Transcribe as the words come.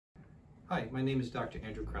Hi, my name is Dr.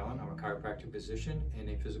 Andrew Crellin. I'm a chiropractic physician and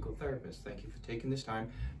a physical therapist. Thank you for taking this time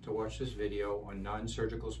to watch this video on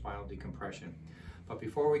non-surgical spinal decompression. But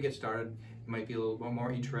before we get started, you might be a little bit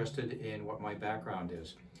more interested in what my background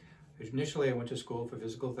is. Initially, I went to school for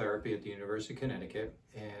physical therapy at the University of Connecticut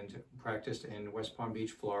and practiced in West Palm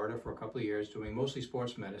Beach, Florida for a couple of years, doing mostly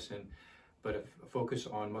sports medicine, but a focus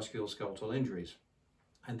on musculoskeletal injuries.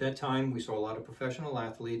 At that time, we saw a lot of professional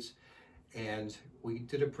athletes, and we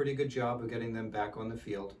did a pretty good job of getting them back on the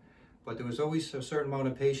field. But there was always a certain amount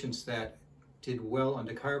of patients that did well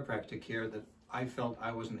under chiropractic care that I felt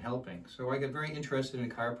I wasn't helping. So I got very interested in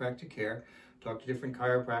chiropractic care, talked to different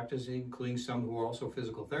chiropractors, including some who were also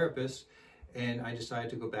physical therapists, and I decided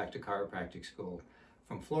to go back to chiropractic school.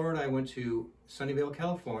 From Florida, I went to Sunnyvale,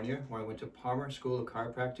 California, where I went to Palmer School of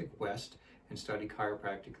Chiropractic West and studied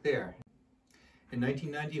chiropractic there. In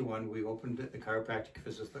 1991, we opened the chiropractic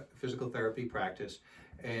physical therapy practice,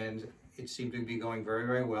 and it seemed to be going very,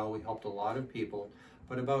 very well. We helped a lot of people.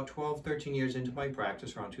 But about 12, 13 years into my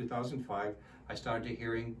practice, around 2005, I started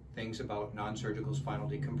hearing things about non-surgical spinal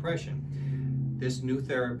decompression. This new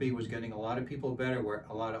therapy was getting a lot of people better, where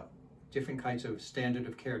a lot of different kinds of standard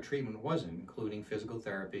of care treatment wasn't, including physical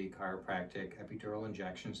therapy, chiropractic, epidural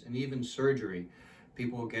injections, and even surgery.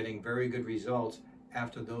 People were getting very good results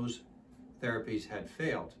after those therapies had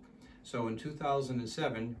failed. So in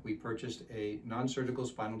 2007, we purchased a non-surgical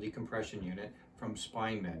spinal decompression unit from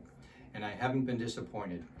SpineMed, and I haven't been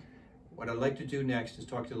disappointed. What I'd like to do next is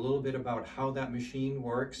talk to you a little bit about how that machine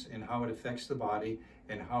works and how it affects the body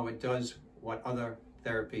and how it does what other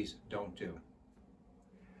therapies don't do.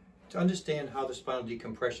 To understand how the spinal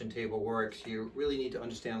decompression table works, you really need to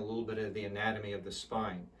understand a little bit of the anatomy of the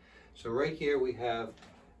spine. So right here we have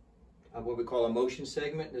what we call a motion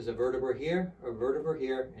segment. There's a vertebra here,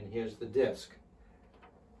 and here's the disc.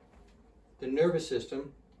 The nervous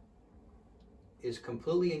system is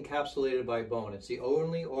completely encapsulated by bone. It's the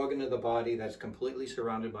only organ of the body that's completely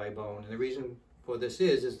surrounded by bone. And the reason for this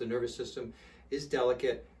is the nervous system is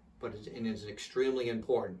delicate, but it's extremely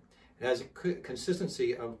important. It has a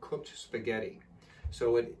consistency of cooked spaghetti,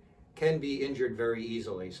 so it can be injured very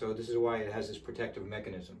easily. So this is why it has this protective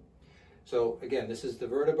mechanism. So again, this is the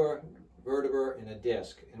vertebra, and a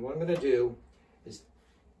disc. And what I'm going to do is,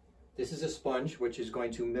 this is a sponge which is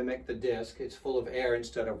going to mimic the disc. It's full of air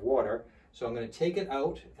instead of water. So I'm going to take it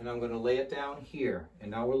out and I'm going to lay it down here.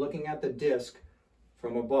 And now we're looking at the disc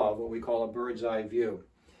from above, what we call a bird's eye view.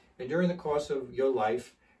 And during the course of your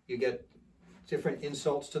life, you get different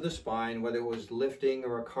insults to the spine, whether it was lifting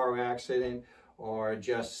or a car accident or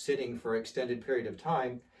just sitting for an extended period of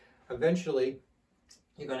time. Eventually,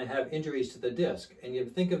 you're going to have injuries to the disc. And you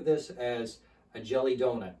think of this as a jelly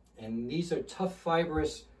donut. And these are tough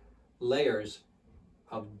fibrous layers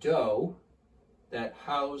of dough that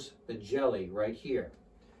house the jelly right here.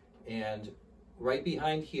 And right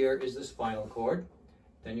behind here is the spinal cord.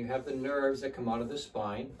 Then you have the nerves that come out of the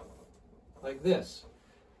spine like this.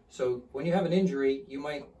 So when you have an injury, you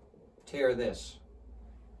might tear this.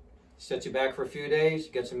 Sets you back for a few days,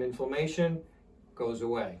 you get some inflammation, goes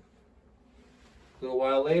away. A little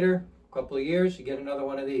while later, a couple of years, you get another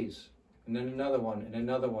one of these, and then another one, and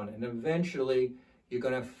another one, and eventually you're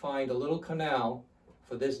going to find a little canal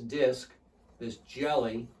for this disc, this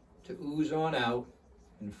jelly, to ooze on out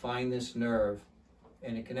and find this nerve,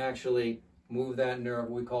 and it can actually move that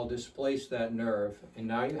nerve, we call displace that nerve, and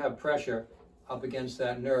now you have pressure up against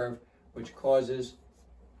that nerve, which causes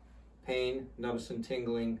pain, numbness and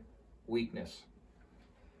tingling, weakness.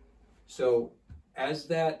 So as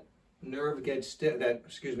that nerve gets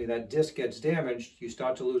that disc gets damaged, you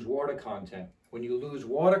start to lose water content. When you lose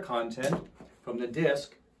water content from the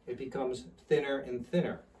disc, it becomes thinner and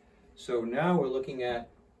thinner. So now we're looking at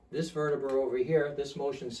this vertebra over here, this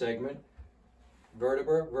motion segment,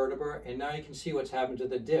 vertebra, and now you can see what's happened to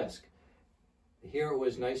the disc. Here it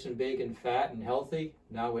was nice and big and fat and healthy,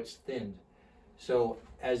 now it's thinned. So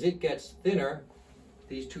as it gets thinner,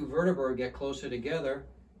 these two vertebrae get closer together,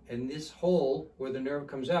 and this hole where the nerve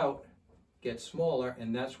comes out gets smaller,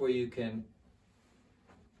 and that's where you can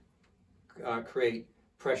create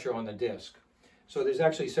pressure on the disc. So there's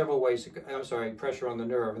actually several ways to, pressure on the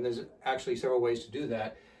nerve, and there's actually several ways to do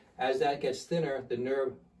that. As that gets thinner, the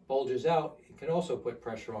nerve bulges out, it can also put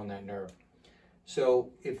pressure on that nerve. So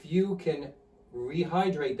if you can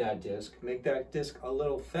rehydrate that disc, make that disc a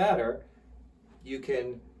little fatter, you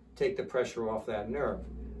can take the pressure off that nerve.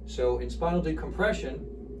 So in spinal decompression,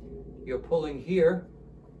 you're pulling here,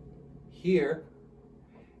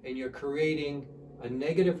 and you're creating a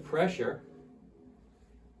negative pressure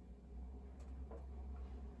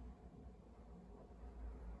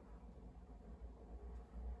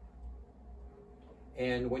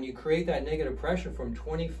And when you create that negative pressure from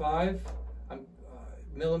 25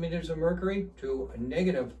 millimeters of mercury to a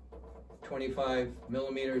negative 25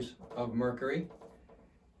 millimeters of mercury,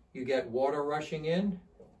 you get water rushing in,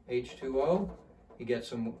 H2O, you get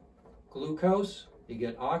some glucose, you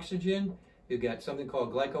get oxygen, you get something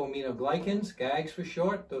called glycosaminoglycans, GAGs for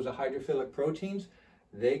short. Those are hydrophilic proteins.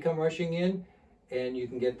 They come rushing in, and you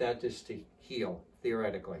can get that disc to heal,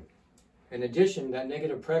 theoretically. In addition, that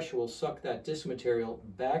negative pressure will suck that disc material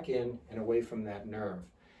back in and away from that nerve.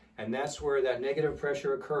 And that's where that negative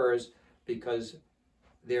pressure occurs, because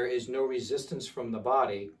there is no resistance from the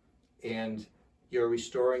body, and you're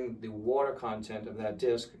restoring the water content of that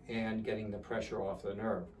disc and getting the pressure off the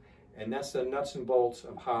nerve. And that's the nuts and bolts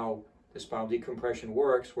of how the spinal decompression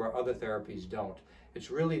works, where other therapies don't. It's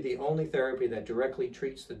really the only therapy that directly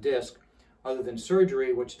treats the disc, other than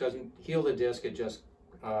surgery, which doesn't heal the disc, it just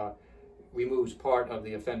removes part of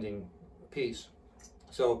the offending piece.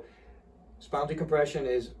 So spinal decompression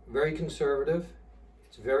is very conservative,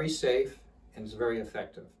 it's very safe, and it's very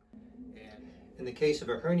effective. And in the case of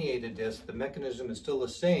a herniated disc, the mechanism is still the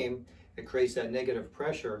same. It creates that negative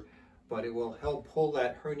pressure, but it will help pull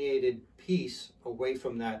that herniated piece away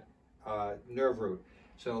from that nerve root.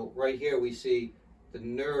 So right here we see the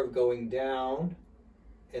nerve going down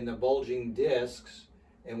and the bulging discs,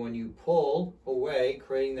 and when you pull away,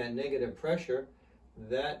 creating that negative pressure,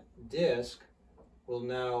 that disc will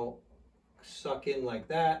now suck in like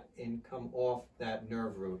that and come off that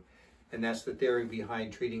nerve root. And that's the theory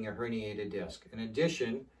behind treating a herniated disc. In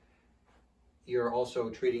addition, you're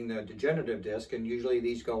also treating the degenerative disc, and usually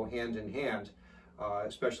these go hand in hand,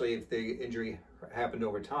 especially if the injury happened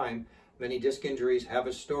over time. Many disc injuries have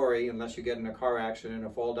a story, unless you get in a car accident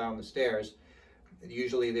or fall down the stairs.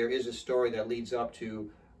 Usually there is a story that leads up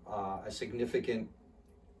to a significant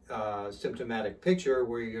symptomatic picture,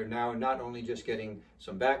 where you're now not only just getting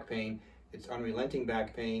some back pain, it's unrelenting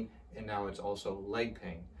back pain, and now it's also leg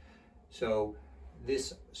pain. So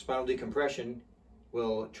this spinal decompression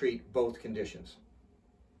will treat both conditions.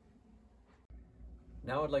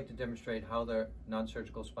 Now I'd like to demonstrate how the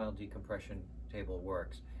non-surgical spinal decompression table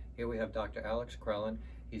works. Here we have Dr. Alex Crellin.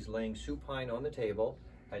 He's laying supine on the table.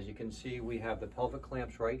 As you can see, we have the pelvic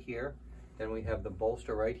clamps right here. Then we have the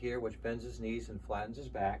bolster right here, which bends his knees and flattens his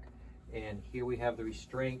back. And here we have the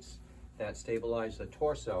restraints that stabilize the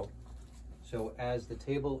torso. So as the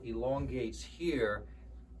table elongates here,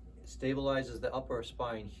 it stabilizes the upper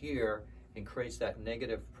spine here and creates that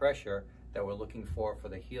negative pressure that we're looking for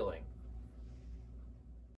the healing.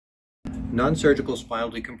 Non-surgical spinal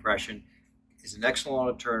decompression is an excellent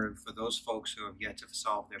alternative for those folks who have yet to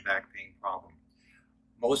solve their back pain problem.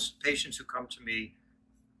 Most patients who come to me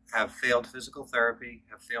have failed physical therapy,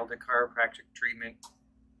 have failed a chiropractic treatment,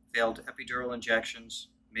 failed epidural injections.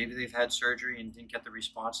 Maybe they've had surgery and didn't get the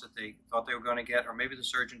response that they thought they were going to get, or maybe the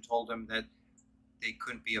surgeon told them that they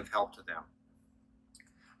couldn't be of help to them.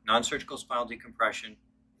 Non-surgical spinal decompression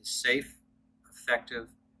is safe, effective,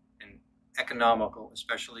 and economical,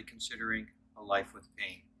 especially considering a life with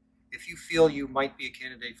pain. If you feel you might be a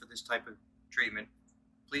candidate for this type of treatment,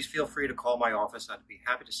 please feel free to call my office. I'd be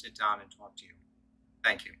happy to sit down and talk to you.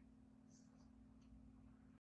 Thank you.